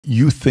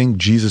you think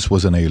Jesus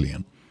was an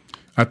alien?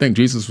 I think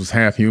Jesus was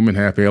half human,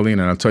 half alien,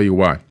 and I'll tell you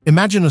why.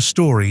 Imagine a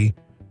story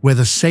where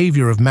the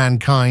savior of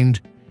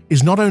mankind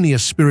is not only a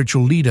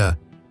spiritual leader,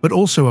 but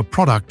also a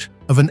product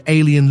of an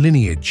alien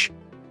lineage,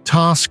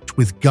 tasked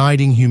with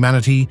guiding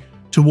humanity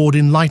toward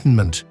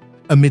enlightenment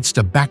amidst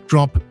a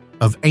backdrop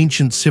of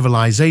ancient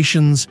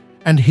civilizations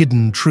and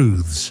hidden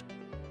truths.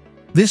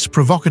 This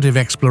provocative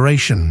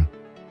exploration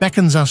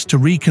beckons us to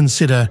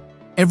reconsider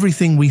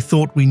everything we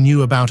thought we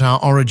knew about our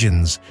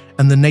origins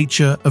and the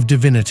nature of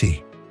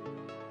divinity.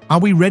 Are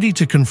we ready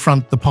to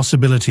confront the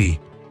possibility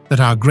that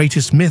our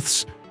greatest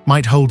myths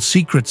might hold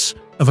secrets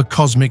of a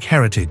cosmic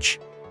heritage?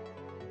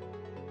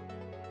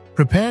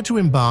 Prepare to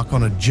embark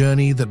on a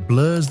journey that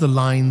blurs the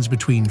lines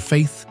between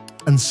faith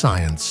and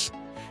science,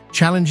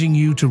 challenging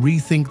you to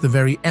rethink the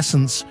very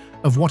essence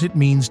of what it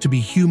means to be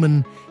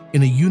human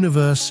in a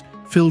universe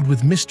filled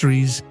with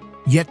mysteries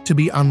yet to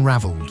be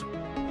unraveled.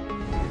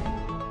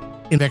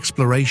 In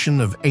exploration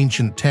of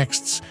ancient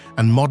texts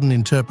and modern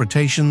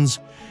interpretations,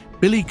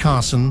 Billy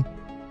Carson,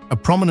 a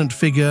prominent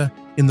figure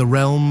in the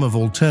realm of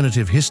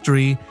alternative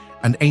history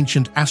and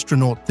ancient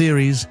astronaut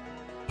theories,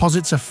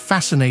 posits a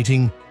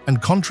fascinating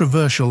and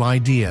controversial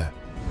idea.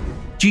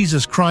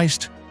 Jesus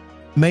Christ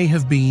may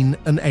have been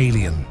an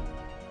alien.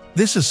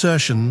 This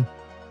assertion,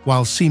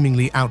 while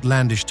seemingly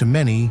outlandish to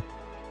many,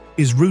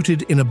 is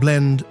rooted in a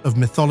blend of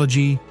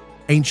mythology,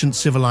 ancient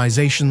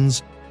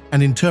civilizations,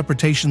 and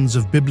interpretations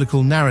of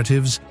biblical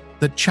narratives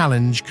that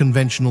challenge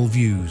conventional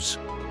views.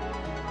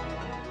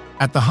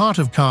 At the heart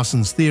of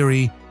Carson's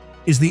theory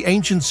is the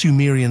ancient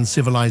Sumerian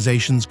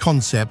civilization's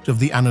concept of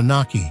the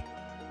Anunnaki,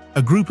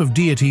 a group of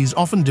deities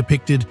often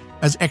depicted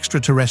as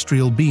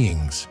extraterrestrial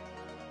beings.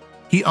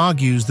 He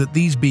argues that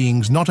these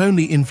beings not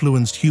only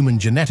influenced human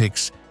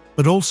genetics,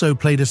 but also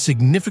played a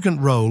significant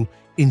role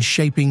in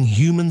shaping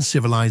human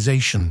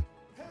civilization.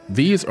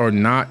 These are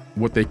not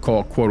what they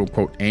call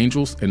quote-unquote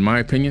angels, in my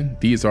opinion.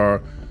 These are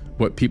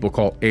what people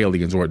call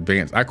aliens or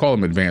advanced. I call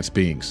them advanced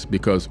beings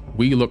because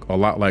we look a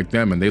lot like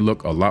them and they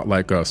look a lot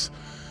like us.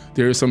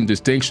 There is some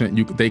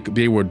distinction.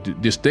 They were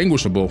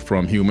distinguishable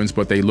from humans,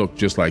 but they look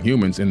just like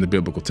humans in the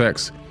biblical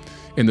text.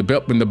 In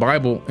the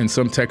Bible, in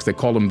some texts, they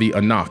call them the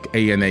Anak,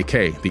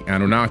 A-N-A-K, the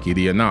Anunnaki,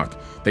 the Anak.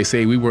 They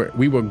say we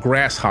were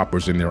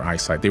grasshoppers in their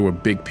eyesight. They were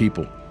big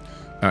people.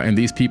 And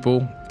these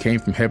people came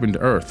from heaven to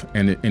earth.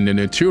 And in the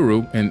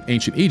Natiru, in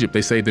ancient Egypt,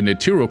 they say the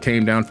Natiru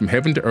came down from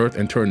heaven to earth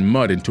and turned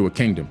mud into a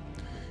kingdom.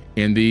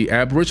 In the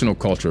Aboriginal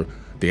culture,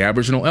 the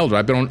Aboriginal elder,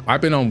 I've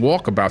been on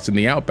walkabouts in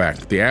the outback.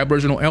 The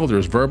Aboriginal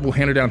elders, verbal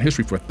handed down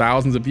history for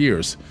thousands of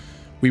years.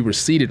 We were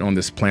seeded on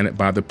this planet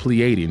by the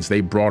Pleiadians.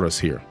 They brought us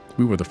here.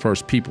 We were the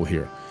first people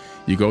here.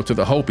 You go to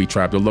the Hopi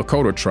tribe, the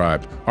Lakota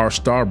tribe, our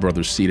star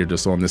brothers seeded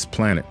us on this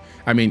planet.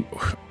 I mean,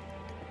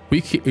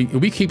 we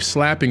keep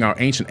slapping our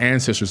ancient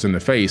ancestors in the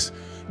face,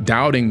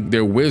 doubting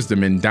their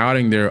wisdom and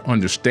doubting their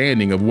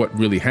understanding of what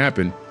really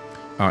happened,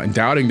 and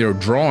doubting their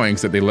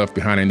drawings that they left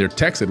behind and their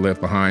texts they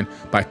left behind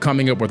by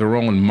coming up with their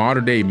own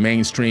modern day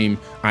mainstream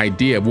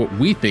idea of what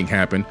we think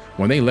happened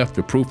when they left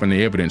the proof and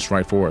the evidence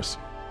right for us.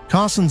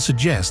 Carson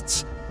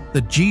suggests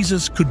that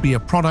Jesus could be a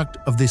product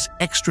of this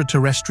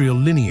extraterrestrial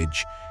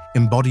lineage,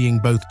 embodying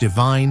both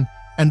divine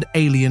and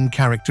alien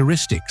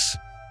characteristics.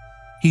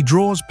 He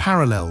draws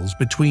parallels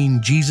between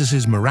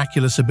Jesus's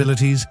miraculous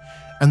abilities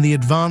and the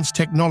advanced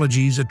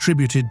technologies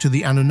attributed to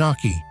the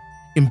Anunnaki,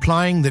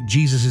 implying that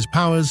Jesus's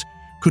powers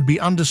could be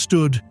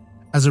understood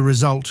as a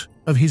result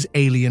of his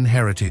alien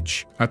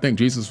heritage. I think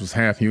Jesus was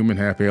half human,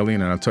 half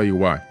alien, and I'll tell you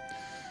why.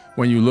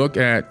 When you look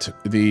at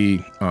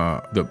the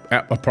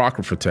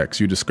Apocrypha text,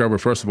 you discover,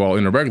 first of all,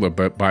 in the regular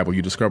Bible,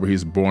 you discover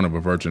he's born of a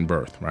virgin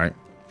birth, right?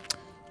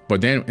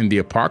 But then in the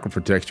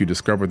Apocrypha text, you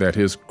discover that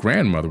his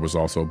grandmother was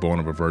also born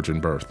of a virgin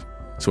birth.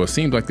 So it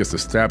seems like this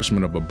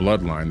establishment of a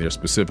bloodline there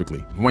specifically.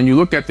 When you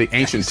look at the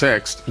ancient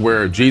text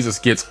where Jesus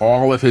gets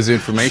all of his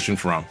information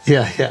from,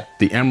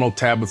 the Emerald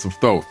Tablets of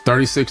Thoth,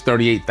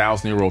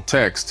 38,000-year-old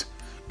text,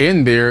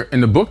 in there,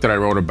 in the book that I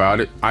wrote about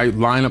it, I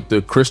line up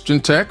the Christian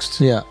text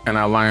and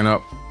I line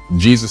up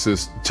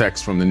Jesus's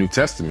text from the New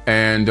Testament.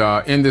 And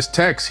in this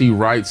text, he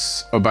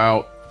writes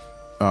about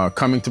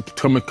coming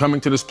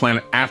to this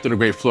planet after the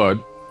Great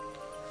Flood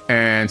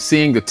and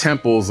seeing the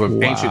temples of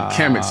ancient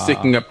Kemet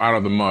sticking up out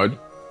of the mud,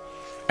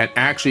 and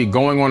actually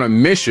going on a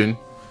mission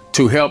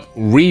to help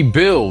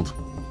rebuild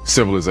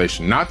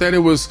civilization. Not that it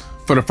was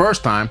for the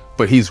first time,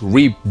 but he's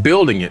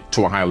rebuilding it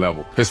to a high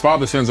level. His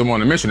father sends him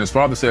on a mission. His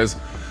father says,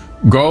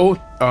 go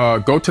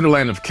to the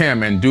land of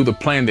Chem and do the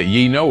plan that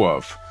ye know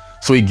of.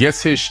 So he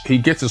gets his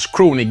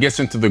crew and he gets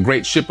into the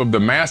great ship of the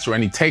master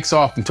and he takes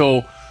off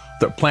until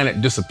the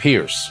planet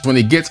disappears. When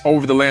he gets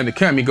over the land of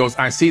Chem, he goes,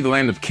 I see the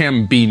land of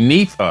Chem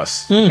beneath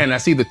us, and I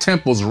see the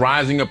temples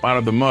rising up out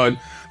of the mud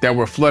that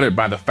were flooded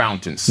by the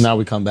fountains. Now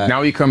we come back.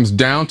 Now he comes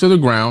down to the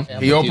ground.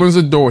 He opens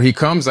the door. He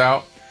comes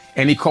out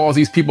and he calls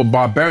these people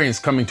barbarians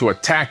coming to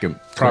attack him.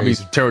 Probably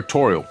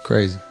territorial.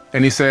 Crazy.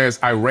 And he says,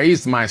 I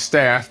raised my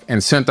staff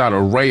and sent out a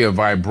ray of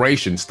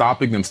vibration,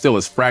 stopping them still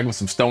as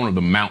fragments of stone of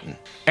the mountain.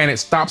 And it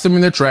stops them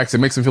in their tracks. It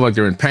makes them feel like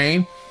they're in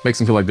pain, makes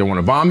them feel like they want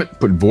to vomit,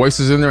 put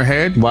voices in their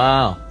head.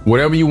 Wow.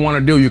 Whatever you want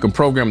to do, you can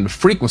program the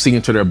frequency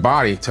into their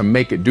body to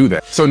make it do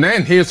that. So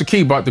then here's the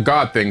key about the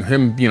God thing,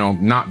 him, you know,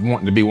 not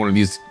wanting to be one of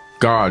these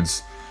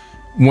gods.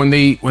 When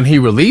he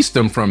released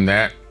them from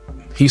that,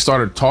 he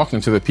started talking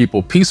to the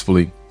people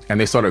peacefully, and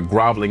they started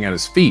groveling at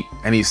his feet.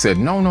 And he said,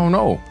 no, no,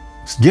 no,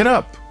 get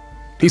up.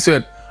 He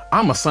said,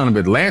 I'm a son of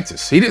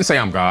Atlantis. He didn't say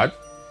I'm God.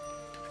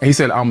 And he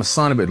said, I'm a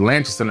son of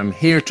Atlantis, and I'm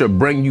here to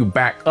bring you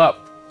back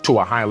up to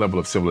a high level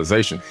of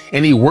civilization.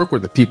 And he worked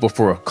with the people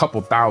for a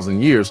couple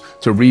thousand years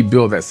to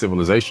rebuild that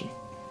civilization.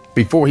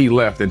 Before he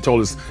left and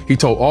he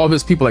told all of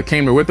his people that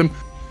came there with him,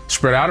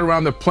 spread out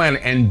around the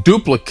planet and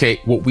duplicate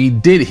what we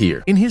did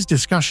here. In his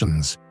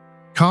discussions,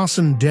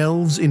 Carson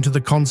delves into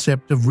the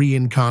concept of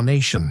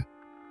reincarnation,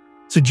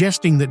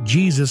 suggesting that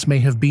Jesus may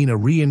have been a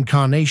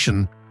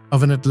reincarnation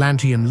of an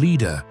Atlantean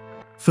leader,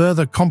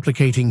 further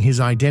complicating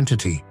his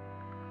identity.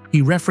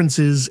 He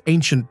references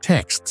ancient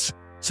texts,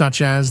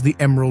 such as the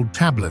Emerald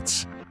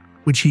Tablets,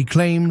 which he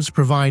claims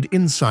provide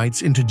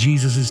insights into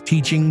Jesus'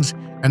 teachings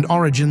and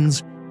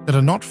origins that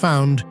are not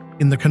found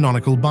in the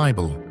canonical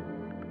Bible.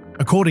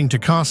 According to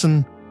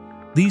Carson,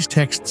 these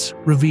texts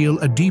reveal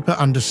a deeper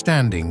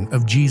understanding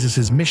of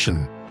Jesus'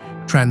 mission,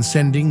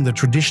 transcending the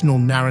traditional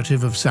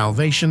narrative of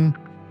salvation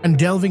and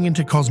delving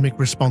into cosmic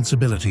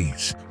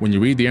responsibilities. When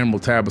you read the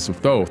Emerald Tablets of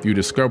Thoth, you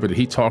discover that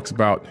he talks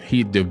about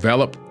he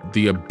developed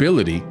the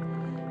ability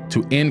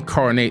to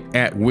incarnate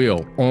at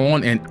will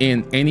on and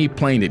in any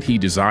plane that he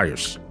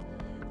desires.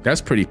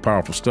 That's pretty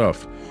powerful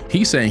stuff.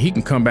 He's saying he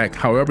can come back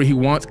however he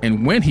wants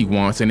and when he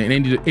wants and in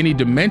any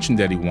dimension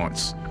that he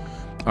wants.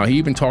 He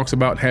even talks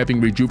about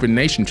having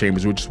rejuvenation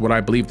chambers, which is what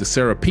I believe the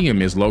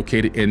Serapeum is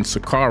located in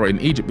Saqqara in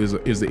Egypt,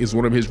 is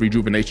one of his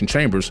rejuvenation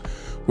chambers,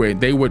 where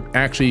they would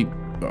actually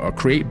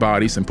create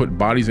bodies and put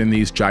bodies in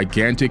these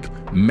gigantic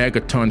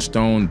megaton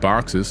stone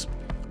boxes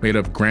made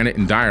of granite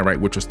and diorite,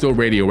 which are still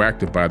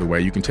radioactive, by the way.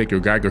 You can take your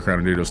Geiger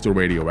counter, they're still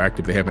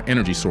radioactive. They have an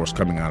energy source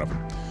coming out of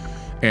them.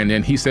 And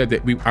then he said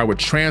that I would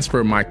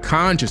transfer my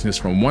consciousness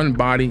from one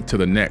body to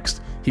the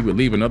next. He would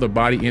leave another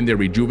body in there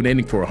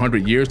rejuvenating for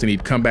 100 years, then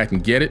he'd come back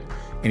and get it,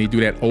 and he'd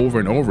do that over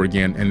and over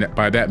again. And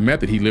by that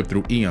method, he lived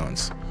through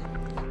eons.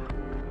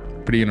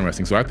 Pretty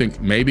interesting. So I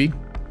think maybe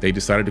they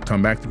decided to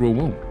come back through a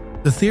womb.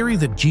 The theory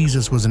that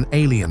Jesus was an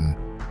alien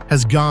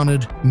has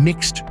garnered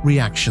mixed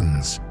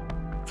reactions.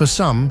 For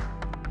some,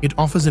 it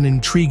offers an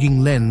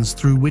intriguing lens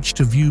through which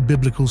to view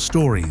biblical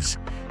stories,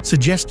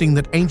 suggesting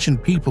that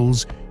ancient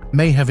peoples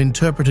may have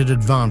interpreted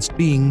advanced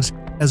beings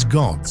as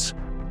gods.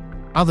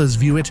 Others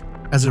view it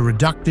as a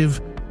reductive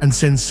and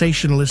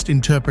sensationalist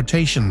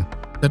interpretation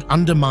that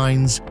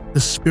undermines the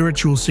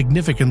spiritual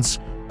significance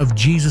of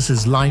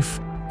Jesus' life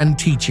and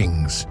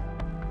teachings.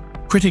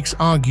 Critics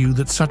argue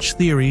that such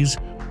theories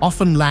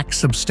often lack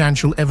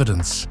substantial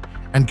evidence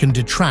and can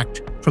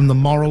detract from the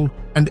moral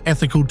and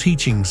ethical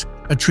teachings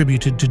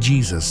attributed to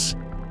Jesus.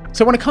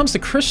 So when it comes to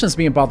Christians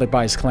being bothered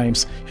by his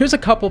claims, here's a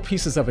couple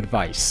pieces of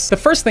advice. The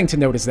first thing to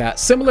note is that,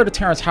 similar to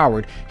Terrence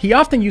Howard, he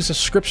often uses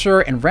scripture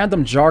and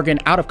random jargon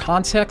out of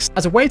context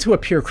as a way to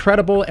appear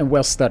credible and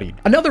well-studied.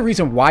 Another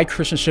reason why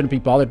Christians shouldn't be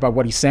bothered by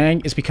what he's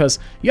saying is because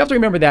you have to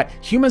remember that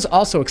humans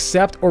also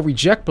accept or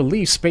reject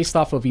beliefs based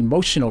off of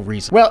emotional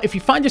reasons. Well, if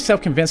you find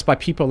yourself convinced by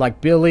people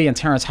like Billy and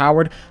Terrence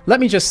Howard, let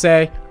me just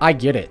say, I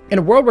get it. In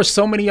a world where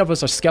so many of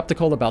us are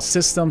skeptical about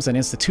systems and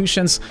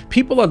institutions,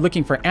 people are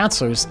looking for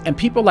answers, and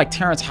people like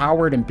Terrence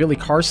Howard and Billy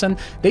Carson,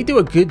 they do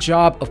a good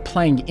job of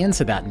playing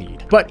into that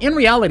need. But in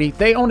reality,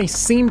 they only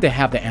seem to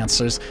have the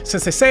answers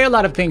since they say a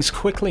lot of things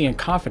quickly and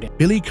confidently.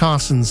 Billy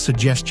Carson's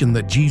suggestion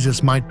that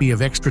Jesus might be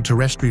of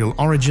extraterrestrial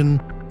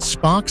origin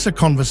sparks a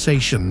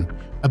conversation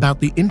about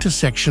the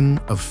intersection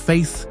of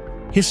faith,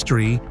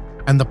 history,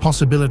 and the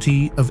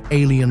possibility of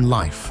alien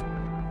life.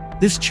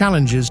 This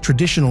challenges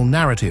traditional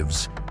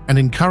narratives and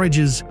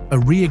encourages a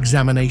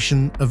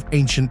re-examination of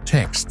ancient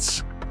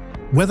texts.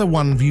 Whether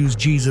one views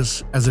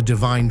Jesus as a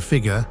divine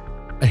figure,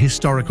 a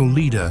historical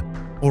leader,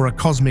 or a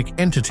cosmic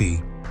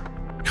entity,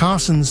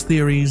 Carson's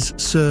theories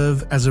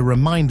serve as a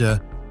reminder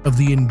of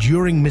the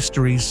enduring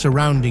mysteries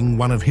surrounding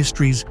one of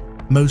history's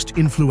most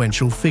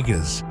influential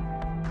figures.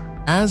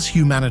 As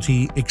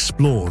humanity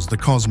explores the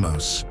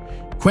cosmos,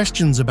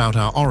 questions about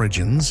our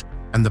origins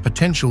and the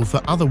potential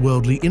for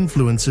otherworldly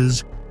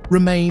influences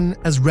remain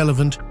as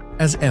relevant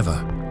as ever.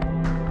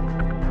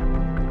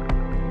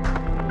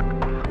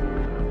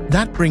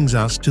 That brings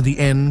us to the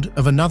end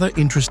of another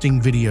interesting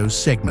video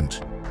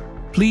segment.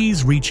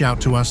 Please reach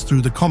out to us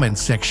through the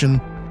comments section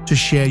to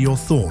share your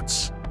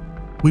thoughts.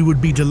 We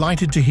would be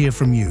delighted to hear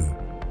from you.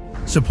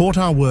 Support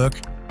our work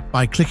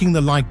by clicking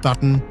the like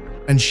button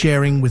and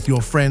sharing with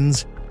your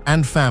friends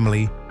and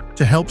family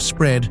to help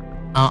spread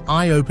our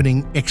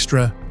eye-opening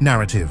extra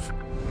narrative.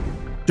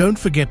 Don't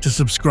forget to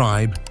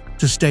subscribe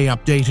to stay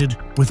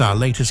updated with our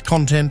latest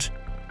content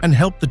and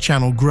help the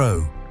channel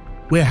grow.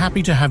 We're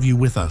happy to have you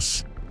with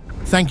us.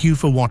 Thank you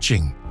for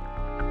watching.